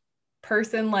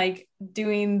person, like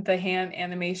doing the hand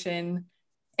animation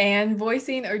and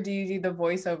voicing, or do you do the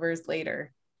voiceovers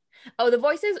later? Oh, the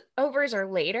voiceovers are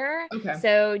later. Okay.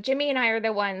 So Jimmy and I are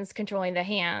the ones controlling the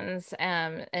hands.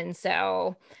 And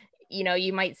so,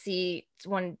 you might see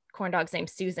one corn dog's named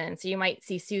Susan. So you might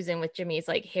see Susan with Jimmy's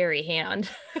like hairy hand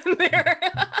there,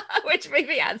 which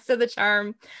maybe adds to the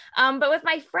charm. But with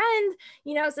my friend,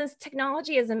 since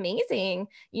technology is amazing,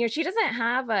 she doesn't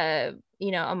have a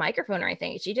microphone or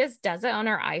anything. She just does it on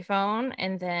her iPhone.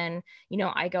 And then,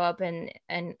 I go up and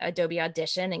Adobe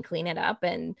Audition and clean it up.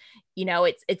 And,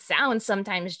 it sounds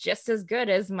sometimes just as good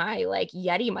as my like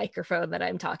Yeti microphone that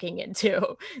I'm talking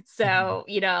into. So,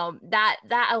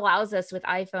 that allows us with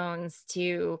iPhones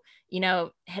to,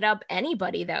 hit up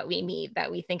anybody that we meet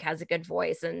that we think has a good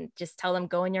voice and just tell them,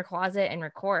 go in your closet and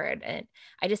record. And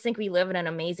I just think we live in an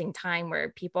amazing time where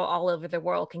people all over the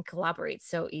world can collaborate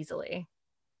so easily.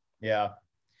 Yeah.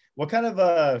 What kind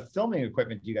of filming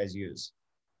equipment do you guys use?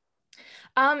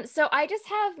 So I just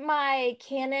have my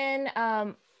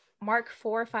Canon Mark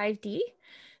IV 5D.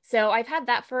 So I've had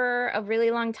that for a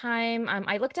really long time.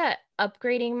 I looked at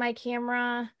upgrading my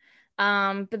camera,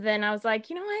 but then I was like,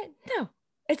 you know what? No,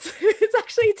 it's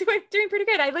actually doing pretty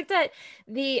good. I looked at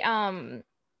the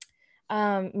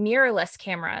mirrorless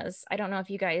cameras. I don't know if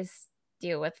you guys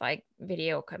deal with like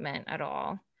video equipment at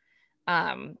all.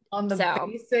 On the So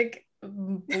basic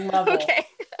level. okay.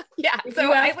 Yeah. If So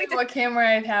you I asked me looked what camera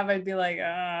I'd have, I'd be like,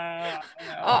 I don't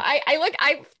know. Oh,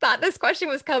 I thought this question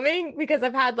was coming because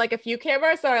I've had like a few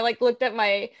cameras. So I like looked at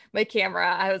my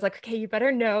camera. I was like, okay, you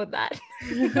better know that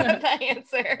that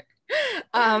answer.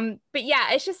 But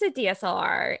yeah, it's just a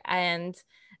DSLR. And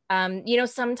you know,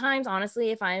 sometimes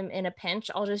honestly, if I'm in a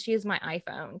pinch, I'll just use my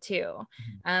iPhone too.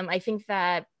 I think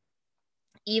that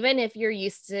even if you're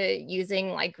used to using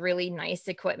like really nice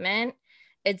equipment,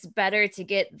 it's better to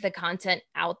get the content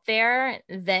out there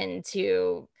than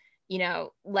to, you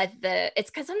know,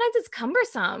 it's because sometimes it's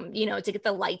cumbersome, you know, to get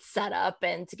the lights set up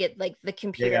and to get like the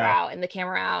computer out and the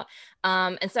camera out.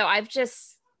 And so I've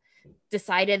just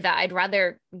decided that I'd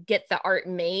rather get the art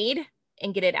made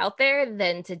and get it out there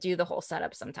than to do the whole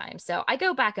setup sometimes. So I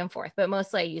go back and forth, but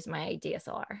mostly I use my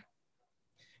DSLR.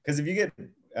 Because if you get,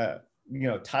 you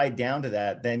know, tied down to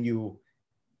that, then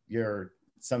you're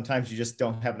sometimes you just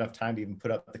don't have enough time to even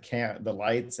put up the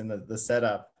lights and the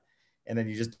setup, and then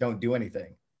you just don't do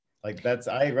anything. Like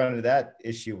I run into that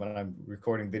issue when I'm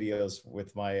recording videos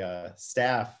with my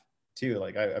staff too.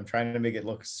 Like I'm trying to make it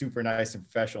look super nice and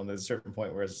professional, and there's a certain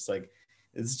point where it's just like,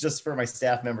 it's just for my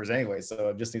staff members anyway. So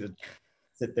I just need to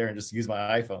sit there and just use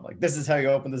my iPhone. Like, this is how you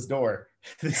open this door.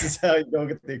 This is how you go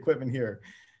get the equipment here.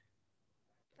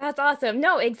 That's awesome.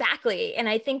 No, exactly. And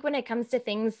I think when it comes to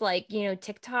things like, you know,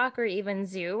 TikTok or even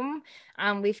Zoom,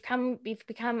 we've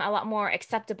become a lot more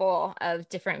acceptable of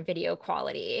different video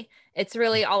quality. It's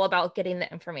really all about getting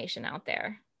the information out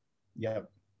there. Yep.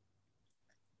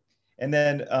 And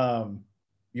then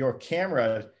your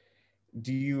camera,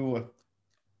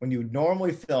 when you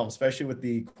normally film, especially with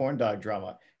the corn dog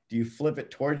drama, do you flip it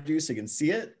towards you so you can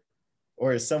see it?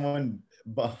 Or is someone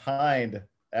behind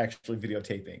actually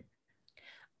videotaping?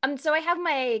 So I have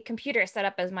my computer set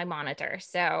up as my monitor.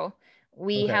 So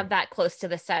we have that close to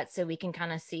the set so we can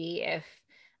kind of see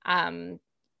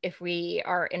if we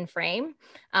are in frame.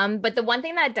 But the one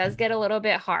thing that does get a little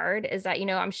bit hard is that, you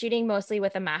know, I'm shooting mostly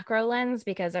with a macro lens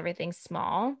because everything's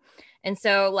small. And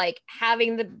so like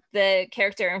having the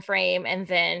character in frame and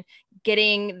then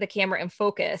getting the camera in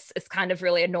focus is kind of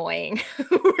really annoying.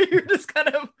 You're just kind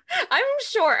of, I'm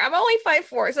short, I'm only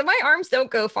 5'4", so my arms don't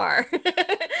go far.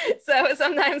 So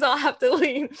sometimes I'll have to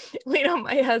lean on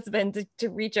my husband to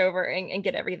reach over and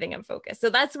get everything in focus.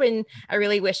 So that's when I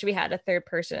really wish we had a third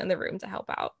person in the room to help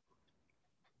out.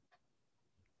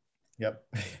 Yep.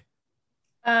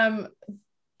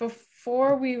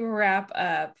 Before we wrap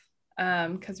up,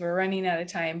 because we're running out of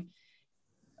time,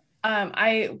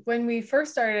 when we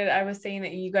first started, I was saying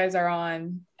that you guys are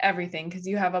on everything because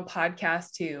you have a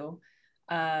podcast too.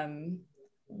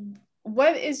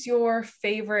 What is your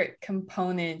favorite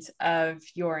component of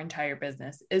your entire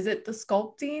business? Is it the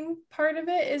sculpting part of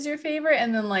it is your favorite?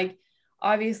 And then like,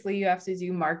 obviously you have to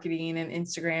do marketing and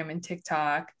Instagram and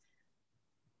TikTok.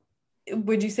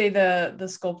 Would you say the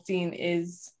sculpting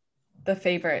is the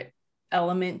favorite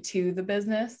element to the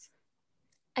business?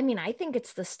 I mean, I think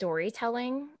it's the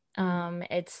storytelling.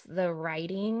 It's the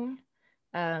writing.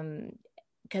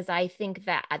 Because I think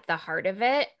that at the heart of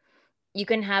it, you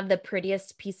can have the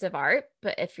prettiest piece of art,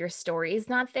 but if your story is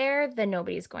not there, then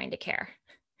nobody's going to care.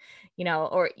 You know,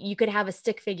 or you could have a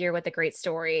stick figure with a great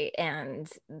story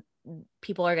and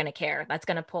people are going to care. That's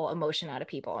going to pull emotion out of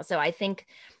people. So I think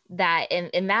that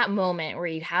in that moment where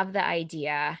you have the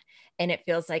idea and it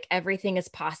feels like everything is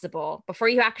possible before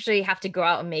you actually have to go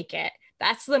out and make it,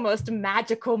 that's the most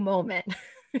magical moment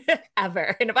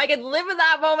ever. And if I could live in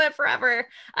that moment forever,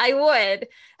 I would.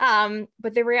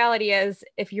 But the reality is,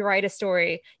 if you write a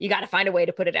story, you got to find a way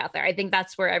to put it out there. I think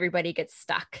that's where everybody gets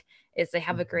stuck, is they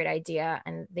have a great idea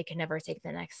and they can never take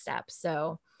the next step.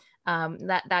 So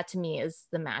that to me is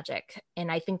the magic.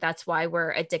 And I think that's why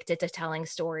we're addicted to telling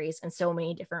stories in so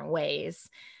many different ways.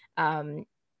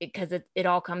 Because it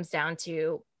all comes down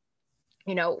to,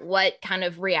 you know, what kind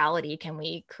of reality can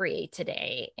we create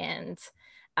today? And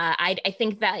I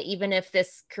think that even if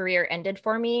this career ended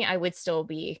for me, I would still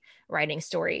be writing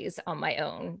stories on my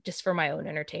own, just for my own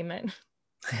entertainment.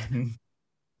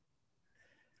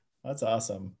 That's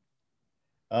awesome.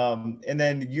 And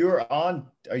then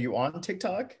are you on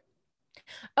TikTok?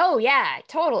 Oh yeah,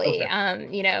 totally. Okay.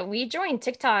 You know, we joined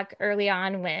TikTok early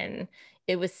on when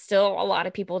it was still a lot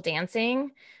of people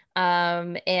dancing.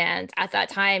 And at that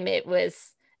time it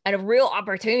was a real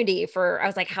opportunity I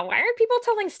was like, why aren't people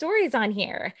telling stories on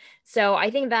here? So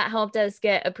I think that helped us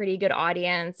get a pretty good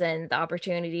audience and the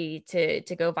opportunity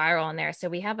to go viral on there. So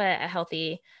we have a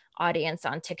healthy audience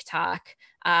on TikTok,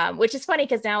 which is funny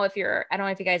because now I don't know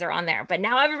if you guys are on there, but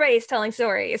now everybody's telling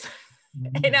stories.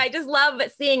 And I just love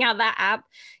seeing how that app,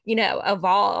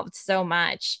 evolved so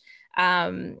much.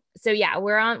 So yeah,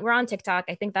 we're on TikTok.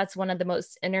 I think that's one of the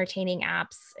most entertaining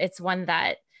apps. It's one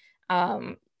that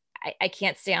I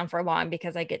can't stay on for long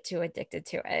because I get too addicted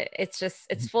to it.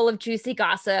 It's full of juicy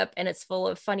gossip and it's full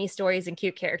of funny stories and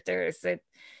cute characters.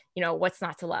 What's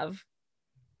not to love?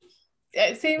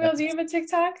 Samuel, do you have a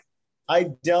TikTok?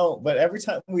 I don't, but every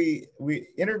time we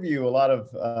interview a lot of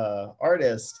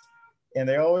artists, and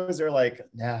they always are like,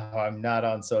 no, I'm not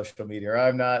on social media, or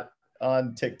I'm not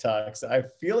on TikTok. So I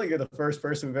feel like you're the first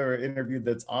person we've ever interviewed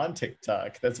that's on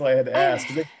TikTok. That's why I had to ask.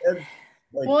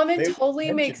 Well, and it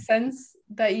totally makes sense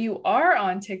that you are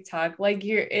on TikTok.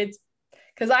 It's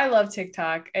because I love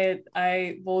TikTok.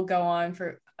 I will go on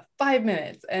for 5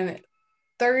 minutes and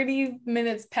 30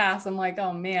 minutes pass. I'm like,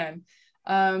 oh man.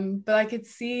 But I could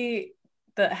see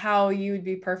how you would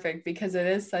be perfect because it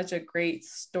is such a great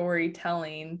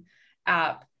storytelling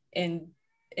app in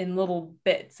little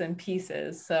bits and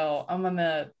pieces. So I'm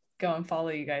gonna go and follow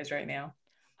you guys right now.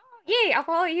 Yay, I'll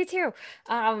follow you too.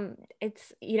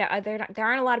 It's there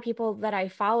aren't a lot of people that I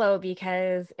follow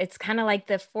because it's kind of like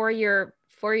for your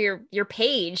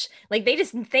page, like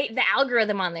the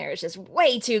algorithm on there is just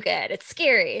way too good. It's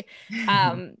scary.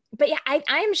 But yeah, I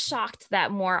am shocked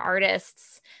that more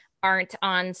artists aren't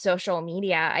on social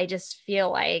media. I just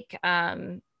feel like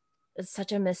it's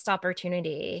such a missed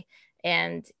opportunity.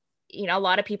 And a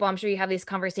lot of people, I'm sure you have these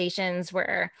conversations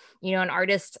where an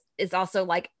artist is also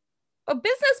like a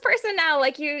business person now.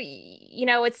 Like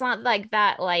it's not like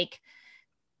that, like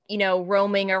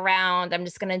roaming around, I'm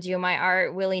just going to do my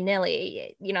art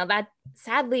willy-nilly, that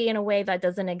sadly in a way that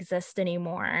doesn't exist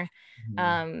anymore.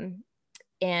 And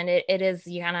it is,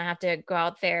 you kind of have to go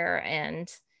out there and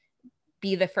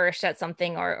be the first at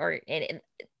something, or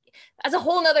as a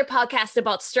whole nother podcast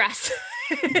about stress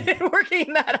and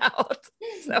working that out.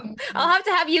 So I'll have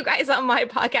to have you guys on my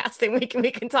podcast and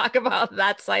we can talk about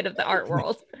that side of the art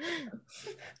world.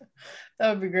 That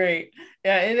would be great.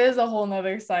 Yeah, it is a whole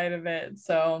nother side of it.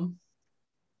 So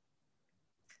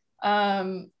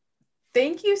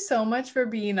thank you so much for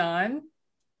being on.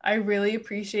 I really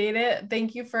appreciate it.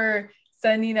 Thank you for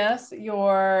sending us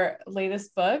your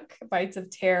latest book, Bites of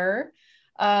Terror.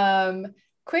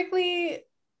 Quickly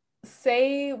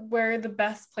say where the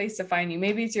best place to find you.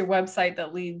 Maybe it's your website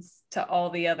that leads to all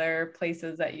the other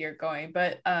places that you're going,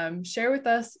 but share with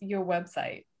us your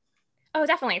website. Oh,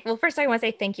 definitely. Well, first I want to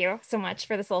say thank you so much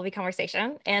for this lovely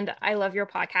conversation. And I love your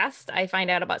podcast. I find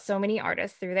out about so many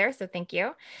artists through there. So thank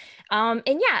you. And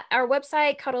yeah, our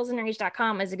website,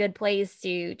 cuddlesandrage.com, is a good place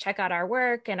to check out our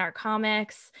work and our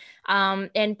comics.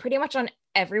 And pretty much on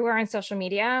everywhere on social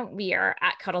media, we are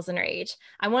at Cuddles and Rage.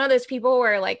 I'm one of those people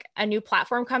where like a new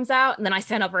platform comes out and then I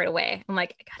sign up right away. I'm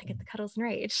like, I gotta get the Cuddles and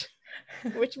Rage,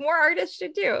 which more artists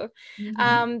should do.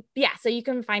 Yeah, so you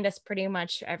can find us pretty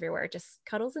much everywhere, just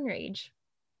Cuddles and Rage.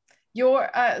 So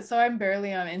I'm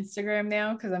barely on Instagram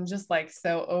now because I'm just like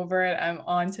so over it. I'm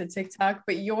on to TikTok,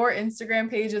 but your Instagram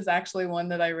page is actually one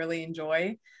that I really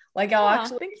enjoy. Like I'll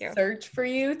actually search for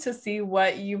you to see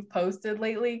what you've posted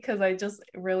lately because I just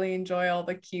really enjoy all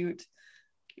the cute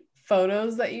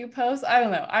photos that you post. I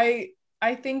don't know. I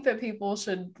think that people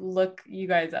should look you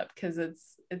guys up because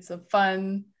it's a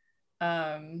fun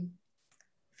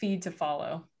feed to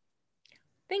follow.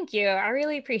 Thank you. I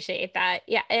really appreciate that.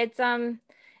 Yeah,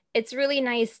 it's really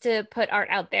nice to put art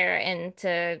out there and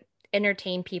to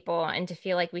entertain people and to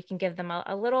feel like we can give them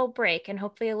a little break and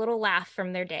hopefully a little laugh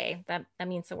from their day. That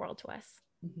means the world to us.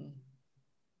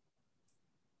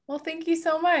 Well, thank you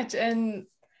so much. And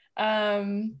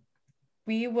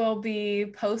we will be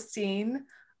posting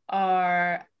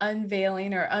our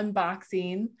unveiling or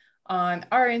unboxing on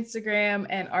our Instagram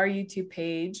and our YouTube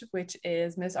page, which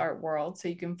is Miss Art World. So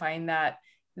you can find that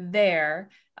there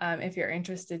if you're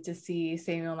interested to see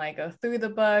Samuel and I go through the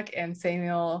book and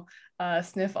Samuel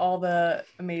sniff all the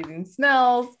amazing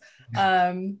smells.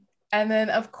 And then,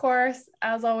 of course,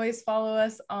 as always, follow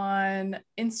us on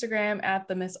Instagram at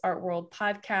the Miss Art World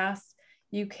Podcast.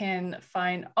 You can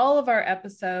find all of our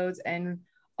episodes and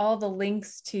all the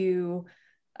links to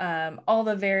all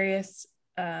the various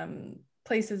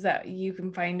places that you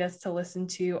can find us to listen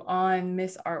to on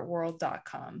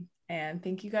missartworld.com. And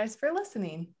thank you guys for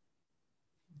listening.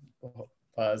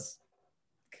 Pause.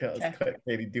 Okay.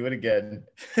 Katie, do it again.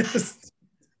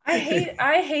 I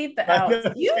hate the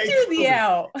out. You do the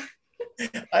out.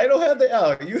 I don't have the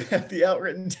out. You have the out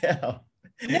written down.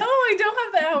 No, I don't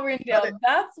have the out written down.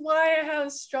 That's why I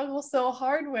have struggled so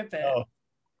hard with it. Oh.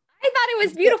 I thought it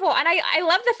was beautiful. And I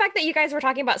love the fact that you guys were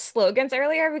talking about slogans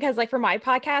earlier because like for my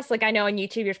podcast, like I know on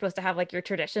YouTube you're supposed to have like your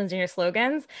traditions and your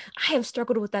slogans. I have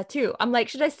struggled with that too. I'm like,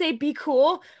 should I say be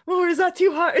cool? Or is that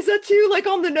too hard? Is that too like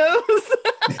on the nose?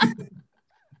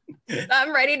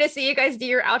 I'm ready to see you guys do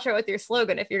your outro with your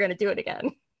slogan if you're going to do it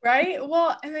again. Right?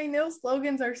 Well, and I know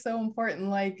slogans are so important.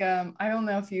 Like, I don't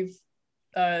know if you've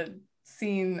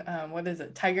seen, what is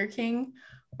it, Tiger King,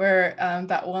 where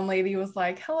that one lady was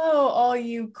like, hello, all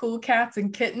you cool cats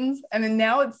and kittens. And then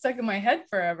now it's stuck in my head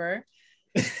forever.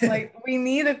 Like, we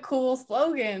need a cool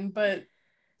slogan, but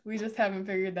we just haven't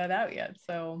figured that out yet.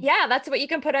 So yeah, that's what you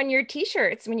can put on your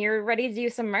t-shirts when you're ready to do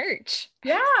some merch.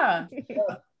 Yeah.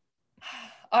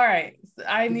 All right.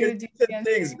 I need to do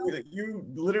things. You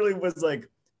literally was like,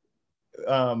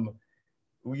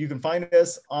 you can find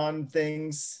us on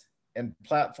things and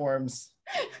platforms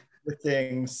with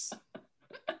things.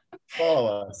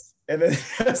 Follow us. And then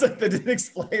I was like, that didn't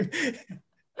explain.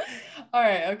 All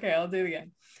right. Okay. I'll do it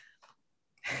again.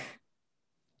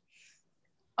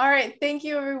 All right. Thank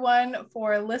you, everyone,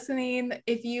 for listening.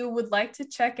 If you would like to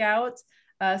check out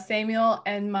Samuel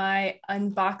and my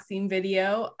unboxing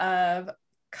video of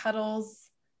Cuddles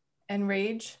and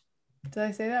Rage. Did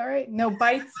I say that right? No,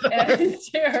 Bites and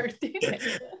Terror.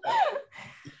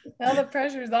 Now the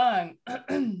pressure's on.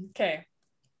 Okay.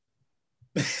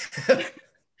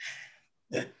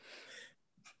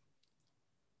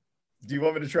 Do you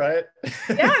want me to try it?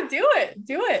 Yeah, do it.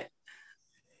 Do it.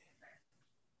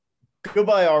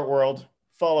 Goodbye, art world.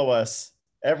 Follow us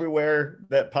everywhere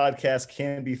that podcasts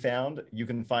can be found. You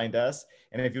can find us.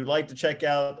 And if you'd like to check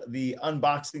out the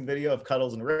unboxing video of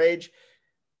Cuddles and Rage,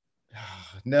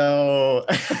 no,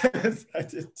 I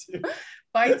did too.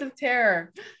 Bites of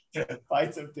Terror.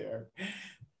 Bites of Terror.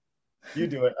 You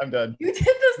do it. I'm done. You did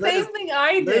the same thing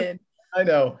I did. I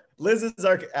know. Liz is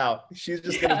out. She's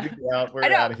just going to be out. We're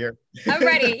out of here. I'm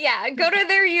ready. Yeah. Go to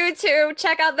their YouTube.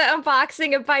 Check out the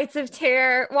unboxing of Bites of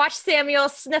Terror. Watch Samuel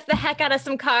sniff the heck out of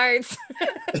some cards.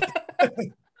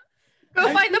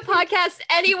 Go find the podcast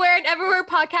anywhere and everywhere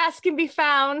podcasts can be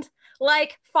found.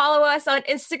 Like, follow us on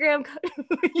Instagram,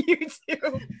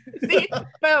 YouTube. See?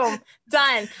 Boom.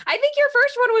 Done. I think your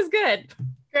first one was good.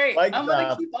 Great. I'm going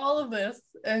to keep all of this.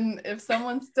 And if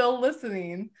someone's still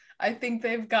listening, I think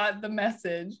they've got the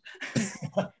message.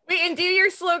 Wait, and do your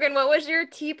slogan. What was your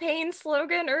T-Pain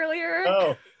slogan earlier?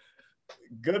 Oh,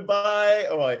 goodbye.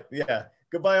 Oh, yeah.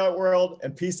 Goodbye, art world,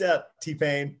 and peace out,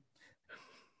 T-Pain.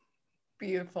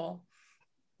 Beautiful.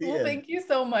 Well, thank you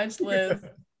so much, Liz.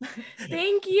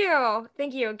 Thank you.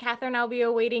 Thank you. Catherine, I'll be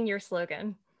awaiting your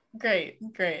slogan. Great.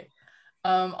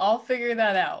 I'll figure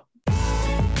that out.